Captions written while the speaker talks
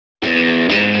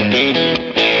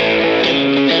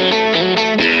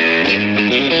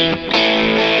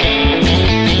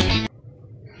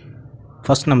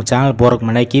First நம்ம channel போகிறதுக்கு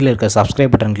முன்னாடி கீழே இருக்க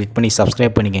சப்ஸ்கிரைப் பட்டன் கிளிக் பண்ணி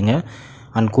சப்ஸ்கிரைப் பண்ணிக்கோங்க.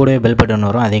 அண்ட் கூடவே பெல் பட்டன்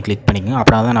வரும், அதையும் கிளிக் பண்ணிக்கோங்க.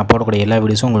 அப்புறம் தான் நான் போடக்கூடிய எல்லா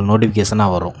வீடியோஸும் உங்களுக்கு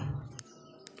நோட்டிஃபிகேஷனாக வரும்.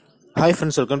 Hi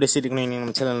friends, welcome to Techno.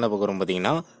 நம்ம சேனல் என்ன பார்க்குறோம்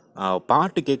பார்த்தீங்கன்னா,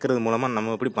 பாட்டு கேட்குறது மூலமாக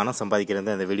நம்ம எப்படி பணம்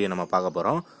சம்பாதிக்கிறது அந்த வீடியோ நம்ம பார்க்க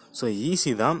போகிறோம். ஸோ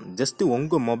ஈஸி தான். ஜஸ்ட்டு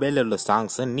உங்கள் மொபைலில் உள்ள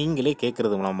சாங்ஸை நீங்களே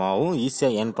கேட்குறது மூலமாகவும்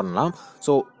ஈஸியாக ஏர்ன் பண்ணலாம்.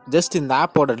 ஸோ ஜஸ்ட் இந்த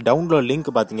ஆப்போட டவுன்லோட்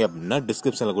லிங்க் பார்த்தீங்க அப்படின்னா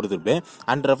டிஸ்கிரிப்ஷனில் கொடுத்துருப்பேன்.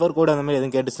 அண்ட் ரெஃபர் கோட் அந்த மாதிரி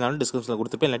எதுவும் கேட்டுச்சுனாலும் டிஸ்கிரிப்ஷனில்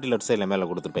கொடுத்துருப்பேன், இல்லாட்டி லெஃப்ட் சைடில் மேலே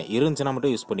கொடுத்துருப்பேன். இருந்துச்சுன்னா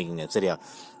மட்டும் யூஸ் பண்ணிக்கோங்க, சரியா?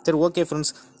 சரி, ஓகே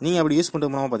ஃப்ரெண்ட்ஸ், நீங்கள் அப்படி யூஸ்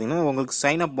பண்ணுறது மூலமாக பார்த்தீங்கன்னா உங்களுக்கு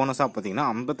சைன் அப் போனஸாக பார்த்தீங்கன்னா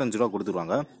 55 ரூபா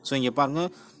கொடுத்துருவாங்க. ஸோ இங்கே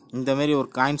பாருங்கள், இந்த மாதிரி ஒரு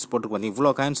காயின்ஸ் போட்டு பார்த்தீங்க, இவ்வளோ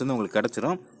காயின்ஸ் வந்து உங்களுக்கு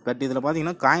கிடச்சிரும். பட் இதில்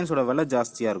பார்த்தீங்கன்னா காயின்ஸோட விலை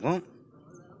ஜாஸ்தியாக இருக்கும்.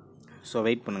 ஸோ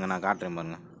வெயிட் பண்ணுங்கள், நான் காட்டுறேன்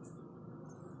பாருங்கள்.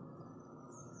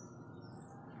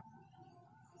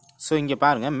 ஸோ இங்கே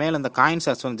பாருங்கள், மேலே இந்த காயின்ஸ்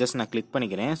ஆக்சுவல் ஜஸ்ட் நான் கிளிக்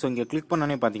பண்ணிக்கிறேன். ஸோ இங்கே கிளிக்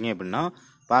பண்ணோன்னே பார்த்தீங்க அப்படின்னா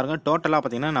பாருங்கள், டோட்டலாக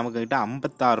பார்த்தீங்கன்னா நம்மக்கிட்ட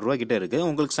 56 ரூபா கிட்டே இருக்குது.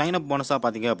 உங்களுக்கு சைன் அப் போனஸாக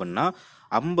பார்த்தீங்க அப்படின்னா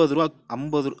 50 ரூபா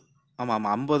ஆமாம்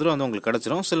 50 ரூபா வந்து உங்களுக்கு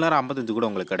கிடச்சிரும். சில நேரம் 55 கூட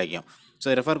உங்களுக்கு கிடைக்கும்.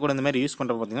 ஸோ ரெஃபர் கூட இந்த மாதிரி யூஸ்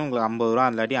பண்ணுற பார்த்தீங்கன்னா உங்களுக்கு 50 ரூபா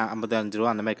இல்லாட்டி 55 ரூபா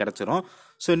அந்த மாதிரி கிடச்சிரும்.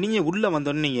 ஸோ நீங்கள் உள்ளே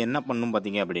வந்தோடனே நீங்கள் என்ன பண்ணணும்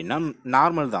பார்த்தீங்க அப்படின்னா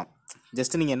நார்மல் தான்.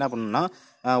 ஜஸ்ட்டு நீங்கள் என்ன பண்ணணும்னா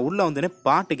உள்ளே வந்தோடனே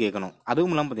பாட்டு கேட்கணும்.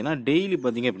 அதுவும் இல்லாமல் பார்த்தீங்கன்னா டெய்லி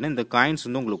பார்த்தீங்க அப்படின்னா இந்த காயின்ஸ்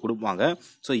வந்து உங்களுக்கு கொடுப்பாங்க.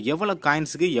 ஸோ எவ்வளோ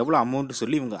காயின்ஸுக்கு எவ்வளோ அமௌண்ட்டு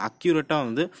சொல்லி இவங்க அக்யூரேட்டாக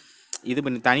வந்து இது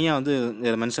பண்ணி தனியாக வந்து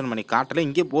இதை மென்ஷன் பண்ணி காட்டலை,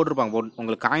 இங்கே போட்டிருப்பாங்க.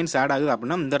 உங்களுக்கு காயின்ஸ் ஆட் ஆகுது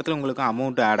அப்படின்னா இந்த இடத்துல உங்களுக்கு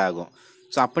அமௌண்ட்டு ஆட் ஆகும்.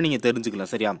 ஸோ அப்போ நீங்கள் தெரிஞ்சுக்கலாம்,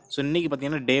 சரியா? ஸோ இன்றைக்கி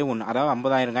பார்த்தீங்கன்னா டே 1, அதாவது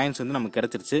 50,000 காயின்ஸ் வந்து நமக்கு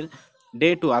கிடச்சிருச்சு. டே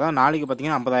 2, அதாவது நாளைக்கு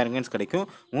பார்த்தீங்கன்னா 50,000 காயின்ஸ் கிடைக்கும்.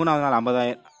 3வது நாள்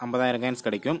 50,000 காயின்ஸ்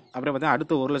கிடைக்கும். அப்புறம் பார்த்தீங்கன்னா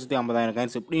அடுத்து 1,50,000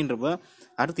 காயின்ஸ். இப்படின்றப்ப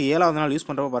அடுத்து 7வது நாள் யூஸ்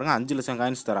பண்ணுறப்ப பாருங்கள் 5 லட்சம்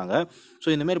காயின்ஸ் தராங்க.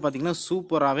 ஸோ இந்தமாரி பார்த்தீங்கன்னா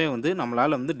சூப்பராகவே வந்து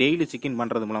நம்மளால் வந்து டெய்லி செக்இன்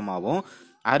பண்ணுறது மூலமாகவும்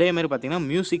அதேமாதிரி பார்த்தீங்கன்னா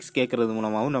மியூசிக்ஸ் கேட்குறது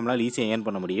மூலமாகவும் நம்மளால் ஈஸியாக ஏர்ன்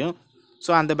பண்ண முடியும்.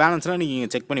 ஸோ அந்த பேலன்ஸ்லாம் நீங்கள்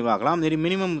செக் பண்ணி பார்க்கலாம். சரி,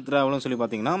 மினிமம் வித்ரா எவ்வளோன்னு சொல்லி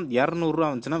பார்த்தீங்கன்னா 200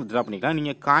 வந்துச்சுன்னா வித்ரா பண்ணிக்கலாம்.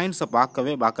 நீங்கள் காயின்ஸை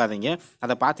பார்க்காதீங்க.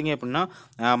 அதை பார்த்தீங்க அப்படின்னா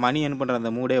மணி ஏர்ன் பண்ணுற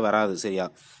அந்த மூடே வராது, சரியா?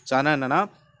 ஸோ அதனால் என்னென்னா,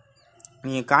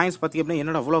 நீங்கள் காயின்ஸ் பார்த்திங்க அப்படின்னா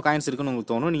என்னோட அவ்வளோ காயின்ஸ் இருக்குன்னு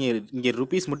உங்களுக்கு தோணும். நீங்கள் இங்கே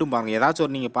ருப்பீஸ் மட்டும் பாருங்கள். ஏதாச்சும்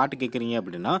ஒரு நீங்கள் பாட்டு கேட்குறீங்க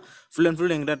அப்படின்னா ஃபுல் அண்ட்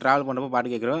ஃபுல் எங்கிட்ட ட்ராவல் பண்ணுறப்போ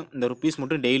பாட்டு கேட்குறோம், இந்த ருப்பீஸ்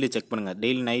மட்டும் டெய்லி செக் பண்ணுங்கள்.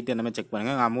 டெய்லி நைட்டு அந்த மாதிரி செக்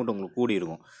பண்ணுங்கள், அமௌண்ட் உங்களுக்கு கூடி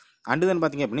இருக்கும். அண்டு தென்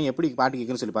பார்த்திங்க அப்படின்னா எப்படி பாட்டு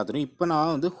கேட்குறேன்னு சொல்லி பார்த்துருவோம். இப்போ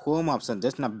நான் வந்து ஹோம் ஆப்ஷன்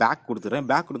ஜஸ்ட் நான் பேக் கொடுத்துறேன்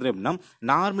அப்படின்னா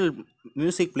நார்மல்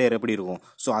மியூசிக் பிளேயர் எப்படி இருக்கும்,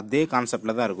 ஸோ அதே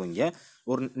கான்செப்டில் தான் இருக்கும். இங்கே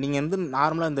ஒரு நீங்கள் வந்து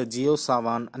நார்மலாக இந்த ஜியோ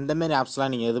சாவான் அந்தமாரி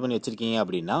ஆப்ஸ்லாம் நீங்கள் இது பண்ணி வச்சுருக்கீங்க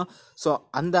அப்படின்னா ஸோ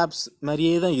அந்த ஆப்ஸ்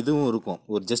மாதிரியே தான் இதுவும் இருக்கும்.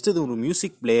 ஒரு ஜஸ்ட் இது ஒரு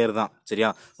மியூசிக் பிளேயர் தான், சரியா?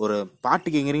 ஒரு பாட்டு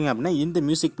கேட்குறீங்க அப்படின்னா இந்த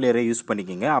மியூசிக் பிளேயரை யூஸ்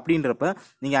பண்ணிக்கிங்க. அப்படின்றப்ப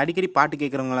நீங்கள் அடிக்கடி பாட்டு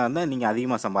கேட்குறவங்களா இருந்தால் நீங்கள்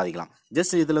அதிகமாக சம்பாதிக்கலாம்.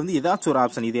 ஜஸ்ட் இதில் வந்து ஏதாச்சும் ஒரு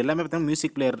ஆப்ஷன், இது எல்லாமே பார்த்தீங்கன்னா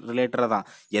மியூசிக் பிளேயர் ரிலேட்டடாக தான்.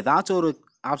 ஏதாச்சும் ஒரு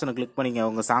ஆப்ஷனை கிளிக் பண்ணிங்க,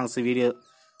 உங்கள் சாங்ஸ் வீடியோ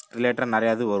ரிலேட்டடாக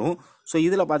நிறையா இது வரும். ஸோ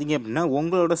இதில் பார்த்தீங்க அப்படின்னா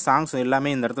உங்களோட சாங்ஸ் எல்லாமே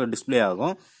இந்த இடத்துல டிஸ்பிளே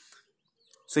ஆகும்.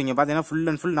 ஸோ இங்கே பார்த்தீங்கன்னா ஃபுல்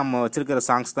அண்ட் ஃபுல் நம்ம வச்சுருக்கிற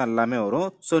சாங்ஸ் தான் எல்லாமே வரும்.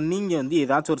 ஸோ நீங்கள் வந்து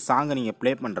ஏதாச்சும் ஒரு சாங்கை நீங்கள்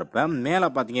ப்ளே பண்ணுறப்ப மேலே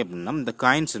பார்த்தீங்க அப்படின்னா இந்த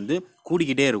காயின்ஸ் வந்து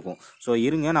கூடிக்கிட்டே இருக்கும். ஸோ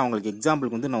இருங்க, நான் உங்களுக்கு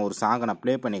எக்ஸாம்பிளுக்கு வந்து நான் ஒரு சாங்கை நான்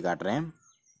ப்ளே பண்ணி காட்டுறேன்.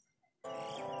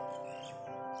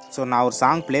 ஸோ நான் ஒரு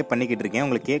சாங் ப்ளே பண்ணிக்கிட்டு இருக்கேன்,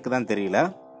 உங்களுக்கு கேட்குதான்னு தெரியல.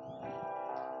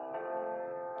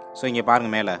 ஸோ இங்கே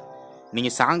பாருங்கள், மேலே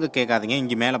நீங்கள் சாங்கை கேட்காதீங்க,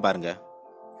 இங்கே மேலே பாருங்கள்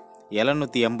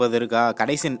 780 இருக்கா,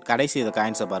 கடைசி இதை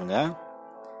காயின்ஸை பாருங்கள்.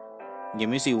 இங்கே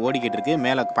மியூசிக் ஓடிக்கிட்டு இருக்கு,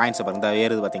 மேலே பாயிண்ட்ஸை பாருங்கள்,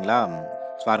 ஏறுது பார்த்தீங்களா?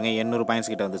 பாருங்கள் 800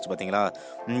 பாயிண்ட்ஸ் கிட்ட வந்துச்சு பார்த்தீங்களா?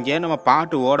 இங்கே நம்ம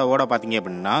பாட்டு ஓட பார்த்தீங்க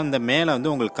அப்படின்னா இந்த மேலே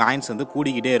வந்து உங்களுக்கு காயின்ஸ் வந்து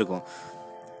கூடிக்கிட்டே இருக்கும்.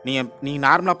 நீங்கள்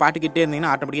நார்மலாக பாட்டுக்கிட்டே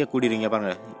இருந்தீங்கன்னா ஆட்டோமேட்டிக்காக கூடிடுவீங்க.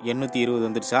 பாருங்கள் 820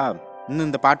 வந்துருச்சா? இன்னும்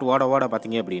இந்த பாட்டு ஓட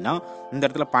பார்த்தீங்க அப்படின்னா இந்த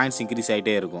இடத்துல பாயிண்ட்ஸ் இன்க்ரீஸ்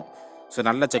ஆகிட்டே இருக்கும். ஸோ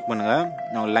நல்லா செக் பண்ணுங்கள்,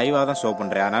 நான் லைவாக தான் ஷோ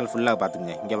பண்ணுறேன், அதனால் ஃபுல்லாக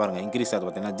பார்த்துங்க. இங்கே பாருங்கள் இன்க்ரீஸ் ஆகுது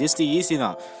பார்த்தீங்கன்னா. ஜஸ்ட் ஈஸி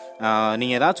தான்.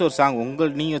 நீங்கள் ஏதாச்சும் ஒரு சாங்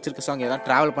நீங்கள் வச்சுருக்க சாங் ஏதாவது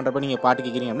ட்ராவல் பண்ணுறப்ப நீங்கள் பாட்டு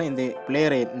கேட்குறீங்க அப்படின்னா இந்த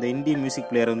பிளேயரை, இந்த இந்தியன் மியூசிக்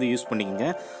பிளேயரை வந்து யூஸ் பண்ணிக்கோங்க.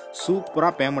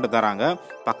 சூப்பராக பேமெண்ட் தராங்க,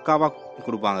 பக்காவாக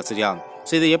கொடுப்பாங்க, சரியா?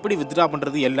 ஸோ இதை எப்படி வித்ட்ரா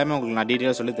பண்ணுறது எல்லாமே உங்களுக்கு நான்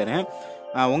டீட்டெயிலாக சொல்லித்தரேன்.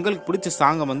 உங்களுக்கு பிடிச்ச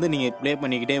சாங்கை வந்து நீங்கள் ப்ளே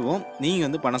பண்ணிக்கிட்டேவும் நீங்கள்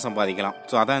வந்து பணம் சம்பாதிக்கலாம்.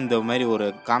 ஸோ அதான் இந்த மாதிரி ஒரு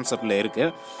கான்செப்டில்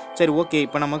இருக்குது. சரி, ஓகே,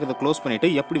 இப்போ நமக்கு இதை க்ளோஸ்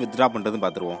பண்ணிவிட்டு எப்படி வித்ட்ரா பண்ணுறதுன்னு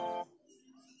பார்த்துருவோம்.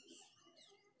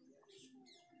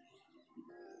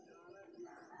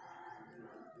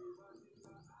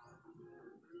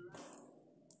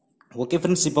 ஓகே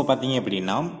ஃப்ரெண்ட்ஸ், இப்போ பார்த்தீங்க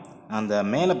அப்படின்னா அந்த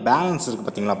மேலே பேலன்ஸ் இருக்குது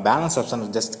பார்த்தீங்களா? பேலன்ஸ் ஆப்ஷன்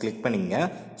ஜஸ்ட் கிளிக் பண்ணிங்க.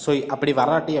 ஸோ அப்படி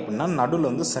வராட்டி அப்படின்னா நடுவில்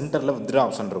வந்து சென்டரில் வித்ட்ரா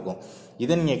ஆப்ஷன் இருக்கும்.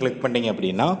 இதை நீங்கள் கிளிக் பண்ணிட்டீங்க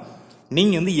அப்படின்னா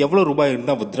நீங்கள் வந்து எவ்வளோ ரூபாய்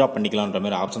இருந்தால் வித்ட்ரா பண்ணிக்கலான்ற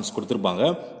மாதிரி ஆப்ஷன்ஸ்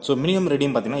கொடுத்துருப்பாங்க. ஸோ மினிமம்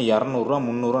ரெடியும் பார்த்தீங்கன்னா 200 ரூபா,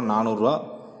 300 ரூபா, 400 ரூபா,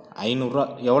 500 ரூபா,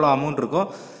 எவ்வளோ அமௌண்ட் இருக்கோ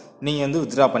நீங்கள் வந்து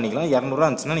வித்ட்ரா பண்ணிக்கலாம். 200 ரூபா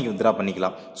இருந்துச்சுன்னா நீங்கள் வித்ட்ரா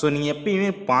பண்ணிக்கலாம். ஸோ நீங்கள் எப்பயுமே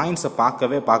பாயிண்ட்ஸை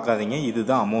பார்க்காதீங்க,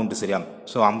 இதுதான் அமௌண்ட்டு, சரியா?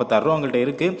 ஸோ 56 ரூபா உங்கள்கிட்ட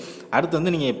இருக்குது. அடுத்து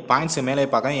வந்து நீங்கள் பாயிண்ட்ஸை மேலே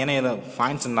பார்க்காங்க, ஏன்னா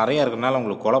பாயிண்ட்ஸ் நிறையா இருக்கிறனால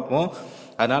உங்களுக்கு குழப்பம்.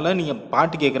 அதனால் நீங்கள்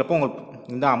பாட்டு கேட்குறப்போ உங்களுக்கு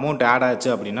இந்த அமௌண்ட் ஆட்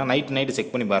ஆச்சு அப்படின்னா நைட்டு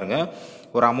செக் பண்ணி பாருங்கள்,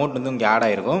 ஒரு அமௌண்ட் வந்து இங்கே ஆட்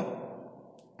ஆகிருக்கும்.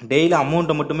 டெய்லி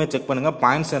அமௌண்ட்டை மட்டுமே செக் பண்ணுங்கள்.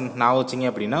 பாயிண்ட்ஸ் நான் வச்சிங்க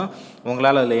அப்படின்னா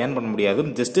உங்களால் அதில் ஏர்ன் பண்ண முடியாது.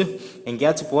 ஜஸ்ட்டு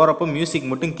எங்கேயாச்சும் போகிறப்போ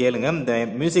மியூசிக் மட்டும் கேளுங்க. இந்த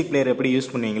மியூசிக் பிளேயர் எப்படி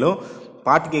யூஸ் பண்ணுவீங்களோ,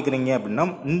 பாட்டு கேட்குறீங்க அப்படின்னா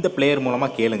இந்த பிளேயர்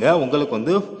மூலமாக கேளுங்க. உங்களுக்கு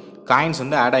வந்து காயின்ஸ்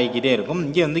வந்து ஆட் ஆகிக்கிட்டே இருக்கும்.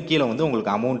 இங்கே வந்து கீழே வந்து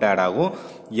உங்களுக்கு அமௌண்ட் ஆட் ஆகும்.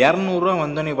 200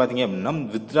 வந்தோடனே பார்த்தீங்க அப்படின்னா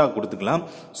வித்ட்ரா கொடுத்துக்கலாம்.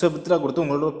 ஸோ வித்ட்ரா கொடுத்து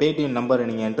உங்களோட பேடிஎம் நம்பரை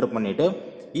நீங்கள் என்டர் பண்ணிவிட்டு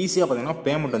ஈஸியாக பார்த்தீங்கன்னா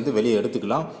பேமெண்ட் வந்து வெளியே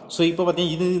எடுத்துக்கலாம். ஸோ இப்போ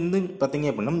பார்த்தீங்கன்னா இது வந்து பார்த்தீங்க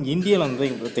அப்படின்னா இந்தியாவில் வந்து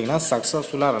பார்த்தீங்கன்னா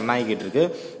சக்ஸஸ்ஃபுல்லாக ரன் ஆகிக்கிட்டு இருக்கு.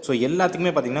 ஸோ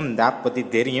எல்லாத்துக்குமே பார்த்தீங்கன்னா இந்த ஆப் பற்றி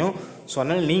தெரியும். ஸோ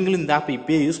அதனால் நீங்களும் இந்த ஆப்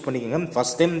இப்போயே யூஸ் பண்ணிக்கோங்க.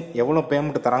 ஃபஸ்ட் டைம் எவ்வளோ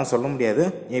பேமெண்ட் தராங்க சொல்ல முடியாது.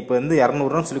 இப்போ வந்து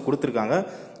 200 சொல்லி கொடுத்துருக்காங்க.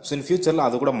 ஸோ இன் ஃபியூச்சரில்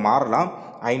அது கூட மாறலாம்.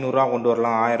 500 கொண்டு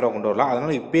வரலாம், 1000 கொண்டு வரலாம்.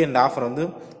 அதனால் இப்போயே இந்த ஆஃபர் வந்து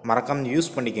மறக்காமல்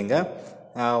யூஸ் பண்ணிக்கோங்க.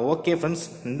 ஓகே ஃப்ரெண்ட்ஸ்,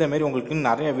 இந்தமாரி உங்களுக்கு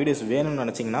நிறைய வீடியோஸ் வேணும்னு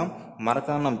நினச்சிங்கன்னா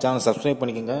மறக்காமல் நம்ம சேனல் சப்ஸ்கிரைப்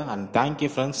பண்ணிக்கோங்க. And thank you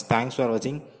friends, thanks for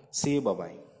வாட்சிங். See you, bye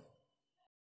bye.